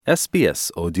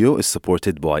SBS Audio is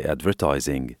supported by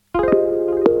advertising.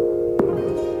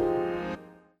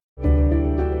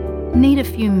 Need a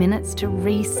few minutes to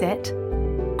reset?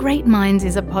 Great Minds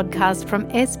is a podcast from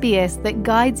SBS that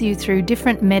guides you through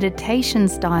different meditation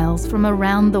styles from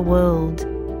around the world.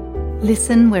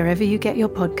 Listen wherever you get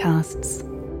your podcasts.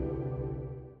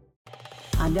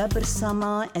 Anda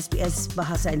bersama SBS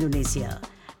Bahasa Indonesia.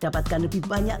 Dapatkan lebih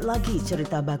banyak lagi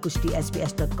cerita bagus di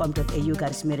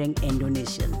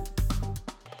sbs.com.au/Indonesian.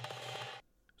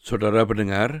 Saudara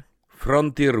pendengar,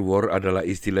 Frontier War adalah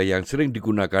istilah yang sering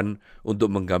digunakan untuk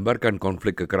menggambarkan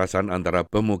konflik kekerasan antara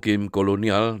pemukim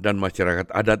kolonial dan masyarakat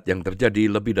adat yang terjadi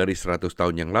lebih dari 100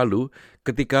 tahun yang lalu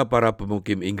ketika para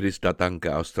pemukim Inggris datang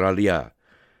ke Australia.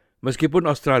 Meskipun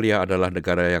Australia adalah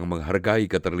negara yang menghargai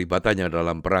keterlibatannya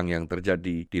dalam perang yang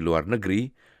terjadi di luar negeri,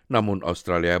 namun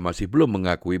Australia masih belum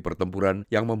mengakui pertempuran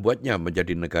yang membuatnya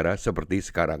menjadi negara seperti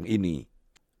sekarang ini.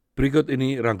 Berikut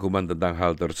ini rangkuman tentang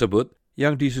hal tersebut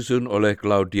yang disusun oleh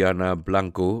Claudiana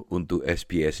Blanco untuk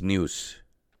SBS News.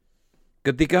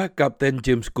 Ketika Kapten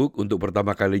James Cook untuk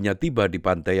pertama kalinya tiba di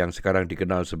pantai yang sekarang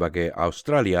dikenal sebagai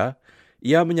Australia,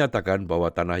 ia menyatakan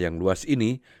bahwa tanah yang luas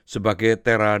ini sebagai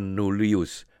terra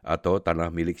nullius atau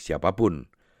tanah milik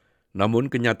siapapun.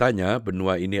 Namun kenyataannya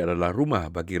benua ini adalah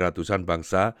rumah bagi ratusan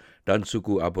bangsa dan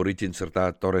suku aborigin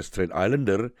serta Torres Strait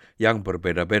Islander yang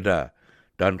berbeda-beda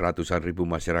dan ratusan ribu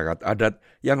masyarakat adat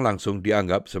yang langsung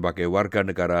dianggap sebagai warga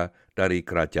negara dari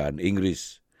kerajaan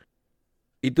Inggris.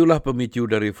 Itulah pemicu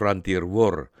dari Frontier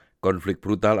War, konflik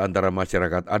brutal antara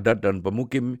masyarakat adat dan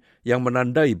pemukim yang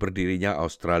menandai berdirinya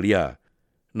Australia.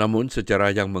 Namun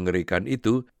sejarah yang mengerikan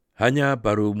itu hanya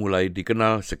baru mulai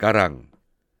dikenal sekarang.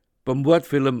 Pembuat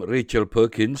film Rachel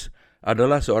Perkins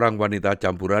adalah seorang wanita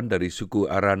campuran dari suku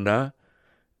Aranda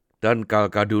dan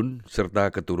Kalkadun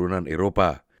serta keturunan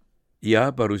Eropa.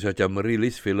 Ia baru saja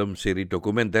merilis film seri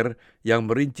dokumenter yang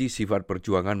merinci sifat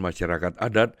perjuangan masyarakat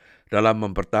adat dalam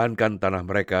mempertahankan tanah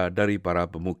mereka dari para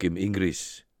pemukim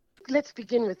Inggris. Let's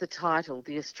begin with the title,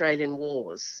 The Australian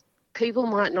Wars. People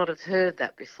might not have heard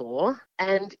that before,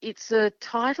 and it's a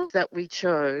title that we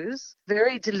chose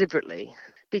very deliberately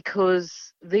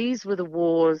because these were the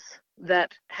wars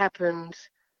that happened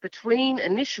between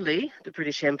initially the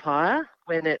British Empire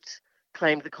when it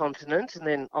claimed the continent and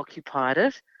then occupied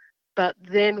it, but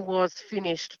then was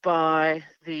finished by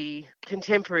the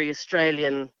contemporary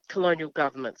Australian colonial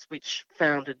governments which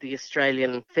founded the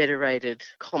Australian Federated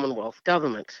Commonwealth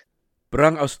Government.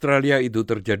 Perang Australia itu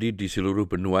terjadi di seluruh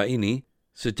benua ini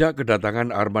sejak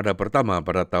kedatangan armada pertama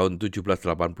pada tahun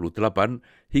 1788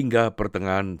 hingga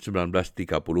pertengahan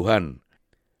 1930-an.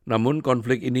 Namun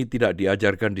konflik ini tidak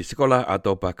diajarkan di sekolah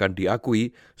atau bahkan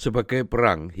diakui sebagai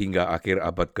perang hingga akhir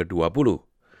abad ke-20.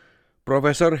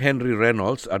 Profesor Henry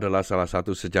Reynolds adalah salah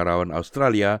satu sejarawan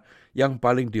Australia yang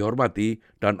paling dihormati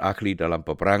dan ahli dalam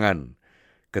peperangan.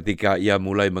 Ketika ia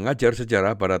mulai mengajar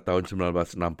sejarah pada tahun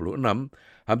 1966,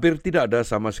 hampir tidak ada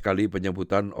sama sekali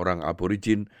penyebutan orang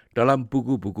aborigin dalam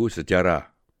buku-buku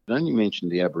sejarah. I only mentioned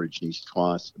the Aborigines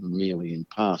twice merely in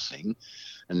passing,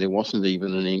 and there wasn't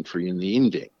even an entry in the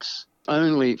index.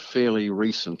 Only fairly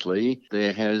recently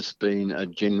there has been a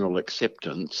general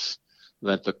acceptance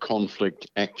that the conflict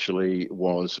actually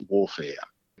was warfare.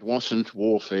 It wasn't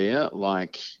warfare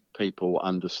like people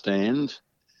understand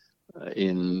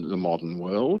in the modern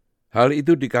world. Hal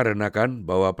itu dikarenakan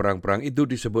bahwa perang-perang itu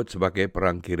disebut sebagai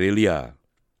perang gerilya.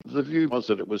 The view was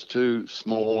that it was too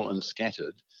small and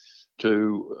scattered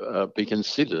to be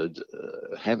considered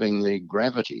having the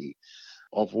gravity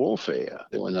of warfare.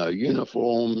 There were no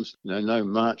uniforms, no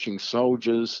marching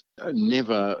soldiers.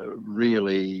 Never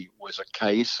really was a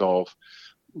case of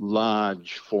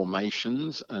large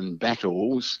formations and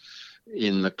battles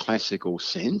in the classical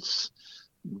sense,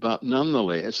 but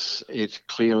nonetheless it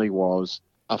clearly was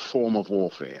a form of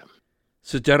warfare.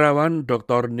 Sejarawan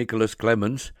Dr. Nicholas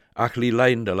Clements, ahli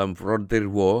lain dalam Frontier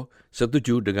War,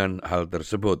 setuju dengan hal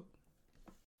tersebut.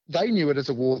 They knew it as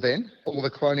a war then. All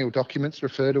the colonial documents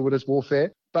refer to it as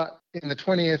warfare. But in the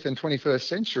 20th and 21st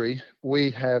century, we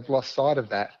have lost sight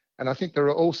of that. And I think there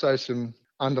are also some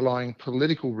underlying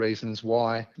political reasons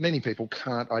why many people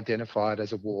can't identify it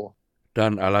as a war.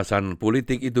 Dan alasan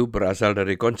politik itu berasal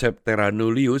dari konsep terra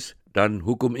nullius dan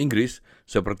hukum Inggris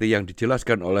seperti yang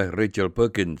dijelaskan oleh Rachel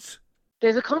Perkins.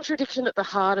 There's a contradiction at the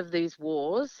heart of these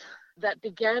wars that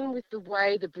began with the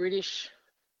way the British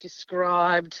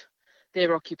described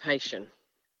their occupation.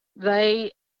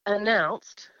 They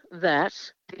announced that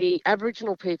the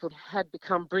Aboriginal people had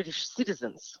become British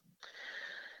citizens.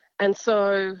 And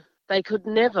so they could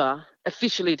never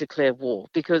officially declare war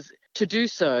because to do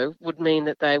so would mean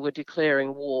that they were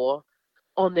declaring war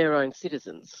on their own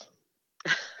citizens.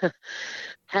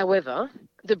 However,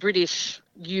 the British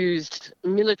used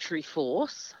military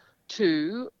force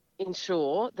to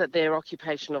ensure that their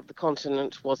occupation of the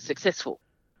continent was successful.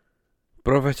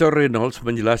 Profesor Reynolds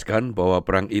menjelaskan bahwa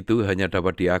perang itu hanya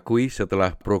dapat diakui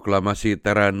setelah proklamasi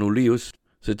Terra Nullius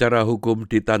secara hukum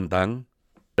ditantang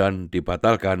dan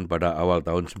dibatalkan pada awal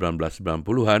tahun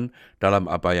 1990-an dalam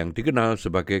apa yang dikenal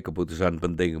sebagai keputusan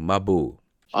penting Mabo.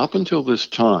 Up until this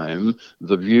time,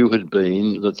 the view had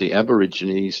been that the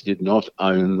Aborigines did not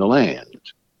own the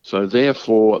land. So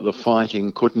therefore, the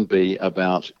fighting couldn't be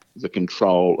about the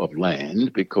control of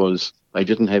land because they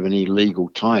didn't have any legal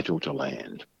title to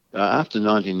land. After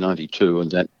 1992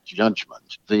 and that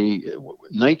judgment, the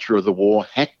nature of the war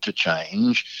had to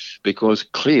change because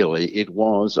clearly it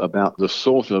was about the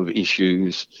sort of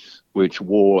issues which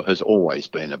war has always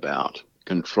been about,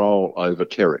 control over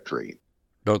territory.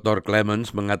 Dr.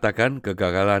 Clemens mengatakan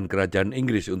kegagalan kerajaan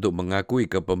Inggris untuk mengakui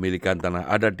kepemilikan tanah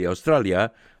adat di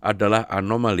Australia adalah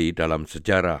anomali dalam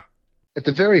sejarah. At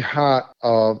the very heart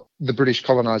of the British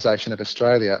colonisation of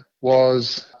Australia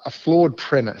was a flawed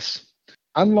premise.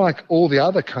 Unlike all the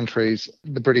other countries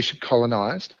the British had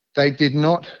colonised, they did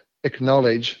not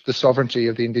acknowledge the sovereignty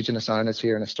of the Indigenous owners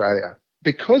here in Australia.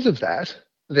 Because of that,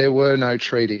 there were no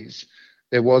treaties.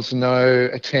 There was no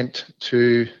attempt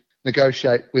to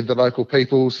negotiate with the local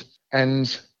peoples.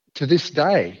 And to this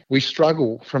day, we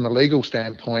struggle from a legal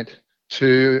standpoint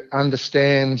to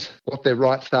understand what their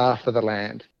rights are for the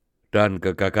land. Dan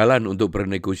kegagalan untuk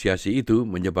bernegosiasi itu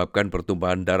menyebabkan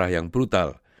pertumpahan darah yang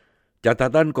brutal.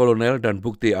 Catatan kolonel dan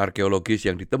bukti arkeologis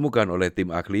yang ditemukan oleh tim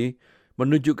ahli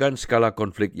menunjukkan skala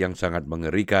konflik yang sangat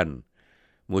mengerikan.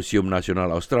 Museum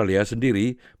Nasional Australia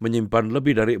sendiri menyimpan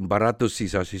lebih dari 400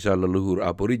 sisa-sisa leluhur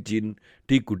aborigin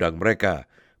di gudang mereka,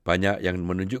 banyak yang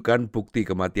menunjukkan bukti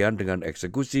kematian dengan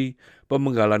eksekusi,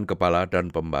 pemenggalan kepala, dan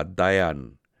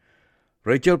pembantaian.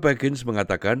 Rachel Perkins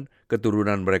mengatakan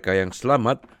keturunan mereka yang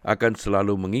selamat akan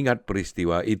selalu mengingat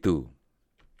peristiwa itu.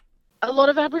 A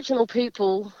lot of Aboriginal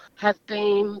people have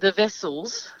been the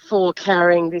vessels for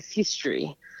carrying this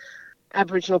history.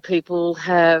 Aboriginal people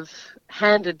have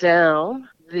handed down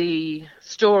the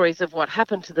stories of what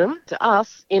happened to them to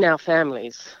us in our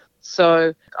families.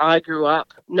 So I grew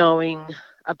up knowing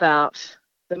about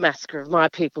the massacre of my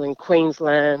people in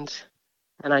Queensland,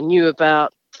 and I knew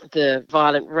about the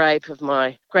violent rape of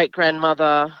my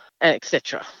great-grandmother,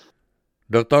 etc.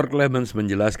 Dr. Clemens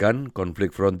menjelaskan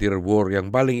konflik frontier war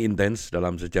yang paling intens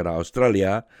dalam sejarah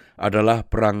Australia adalah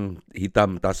Perang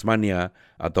Hitam Tasmania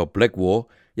atau Black War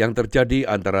yang terjadi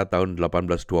antara tahun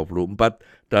 1824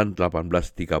 dan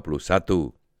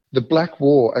 1831. The Black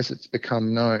War, as it's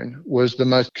become known, was the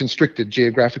most constricted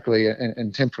geographically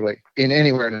and temporally in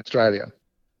anywhere in Australia.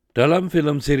 Dalam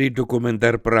film seri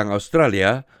dokumenter Perang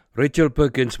Australia, Rachel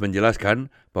Perkins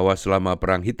menjelaskan bahwa selama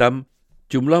Perang Hitam,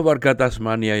 jumlah warga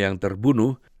Tasmania yang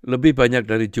terbunuh lebih banyak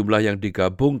dari jumlah yang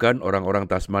digabungkan orang-orang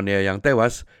Tasmania yang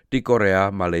tewas di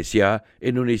Korea, Malaysia,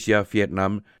 Indonesia,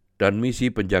 Vietnam, dan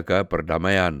misi penjaga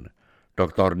perdamaian.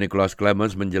 Dr. Nicholas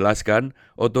Clemens menjelaskan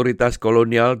otoritas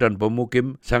kolonial dan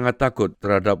pemukim sangat takut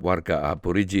terhadap warga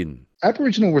aborigin.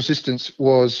 Aboriginal resistance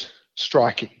was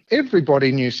striking. Everybody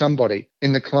knew somebody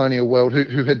in the colonial world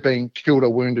who had been killed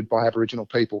or wounded by Aboriginal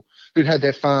people, who'd had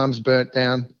their farms burnt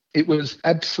down. It was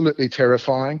absolutely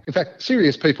terrifying. In fact,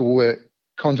 serious people were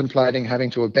contemplating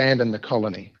having to abandon the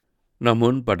colony.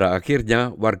 Namun pada akhirnya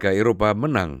warga Eropa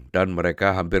menang dan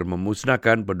mereka hampir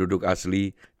memusnahkan penduduk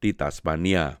asli di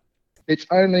Tasmania. It's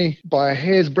only by a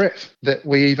hair's breadth that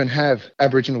we even have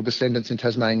Aboriginal descendants in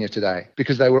Tasmania today,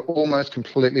 because they were almost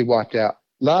completely wiped out,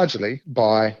 largely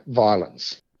by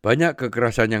violence. Banyak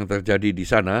kekerasan yang terjadi di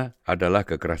sana adalah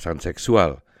kekerasan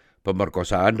seksual.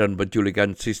 Pemerkosaan dan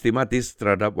penculikan sistematis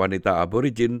terhadap wanita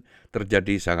aborigin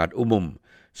terjadi sangat umum,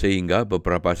 sehingga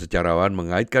beberapa sejarawan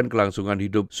mengaitkan kelangsungan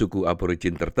hidup suku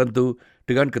aborigin tertentu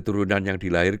dengan keturunan yang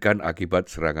dilahirkan akibat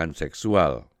serangan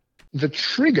seksual. The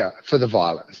trigger for the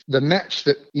violence, the match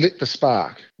that lit the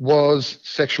spark, was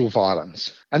sexual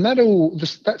violence. And that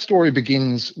story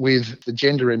begins with the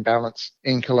gender imbalance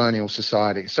in colonial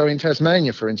society. So in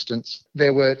Tasmania, for instance,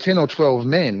 there were 10 or 12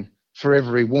 men for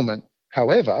every woman.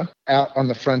 However, out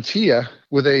on the frontier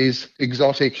were these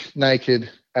exotic, naked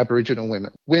Aboriginal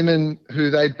women who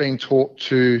they'd been taught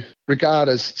to regard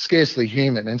as scarcely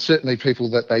human and certainly people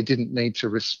that they didn't need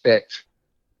to respect.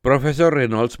 Profesor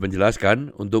Reynolds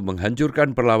menjelaskan untuk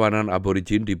menghancurkan perlawanan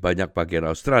aborigin di banyak bagian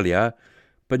Australia,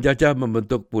 penjajah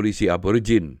membentuk polisi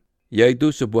aborigin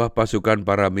yaitu sebuah pasukan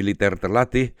paramiliter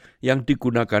terlatih yang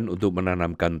digunakan untuk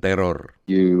menanamkan teror.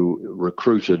 You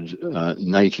recruited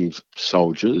native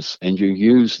soldiers and you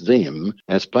used them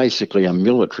as basically a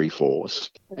military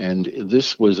force. And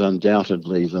this was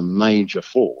undoubtedly the major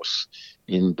force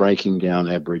in breaking down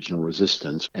Aboriginal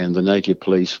resistance. And the native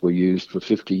police were used for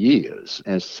 50 years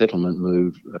as settlement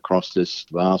moved across this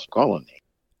vast colony.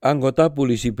 Anggota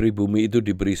polisi pribumi itu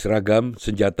diberi seragam,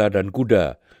 senjata, dan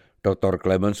kuda. Dr.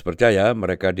 Clemens percaya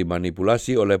mereka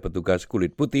dimanipulasi oleh petugas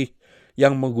kulit putih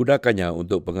yang menggunakannya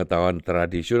untuk pengetahuan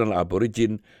tradisional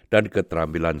Aborigin dan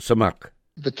keterampilan semak.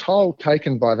 The toll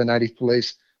taken by the native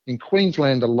police in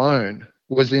Queensland alone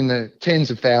was in the tens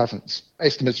of thousands.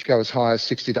 Estimates go as high as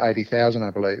 60 to 80,000, I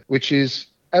believe, which is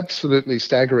absolutely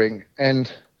staggering. And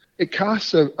it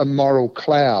casts a moral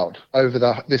cloud over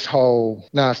this whole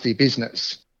nasty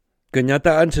business.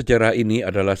 Kenyataan sejarah ini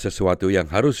adalah sesuatu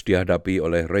yang harus dihadapi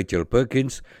oleh Rachel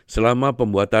Perkins selama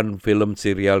pembuatan film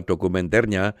serial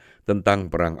dokumenternya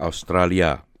tentang Perang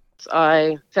Australia.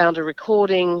 I found a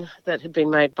recording that had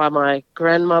been made by my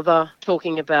grandmother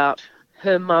talking about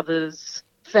her mother's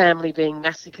family being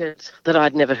massacred that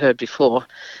I'd never heard before.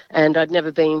 And I'd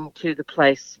never been to the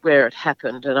place where it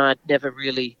happened, and I'd never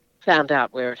really found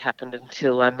out where it happened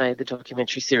until I made the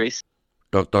documentary series.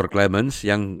 Dr. Clemens,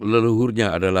 yang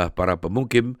leluhurnya adalah para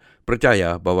pemukim,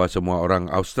 percaya bahwa semua orang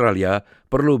Australia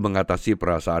perlu mengatasi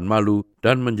perasaan malu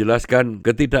dan menjelaskan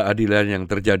ketidakadilan yang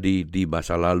terjadi di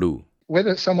masa lalu.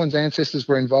 Whether someone's ancestors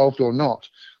were involved or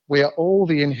not, we are all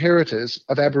the inheritors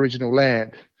of Aboriginal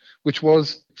land, which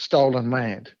was stolen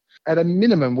land. At a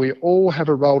minimum, we all have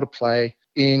a role to play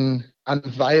in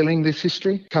unveiling this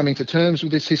history, coming to terms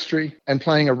with this history, and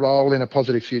playing a role in a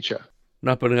positive future.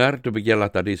 Nah pendengar,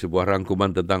 demikianlah tadi sebuah rangkuman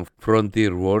tentang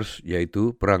Frontier Wars,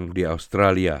 yaitu Perang di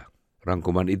Australia.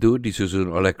 Rangkuman itu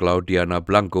disusun oleh Claudiana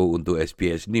Blanco untuk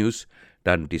SBS News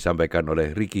dan disampaikan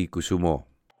oleh Ricky Kusumo.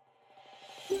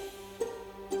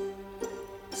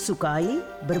 Sukai,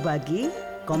 berbagi,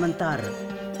 komentar.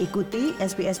 Ikuti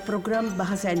SBS program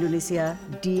Bahasa Indonesia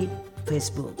di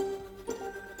Facebook.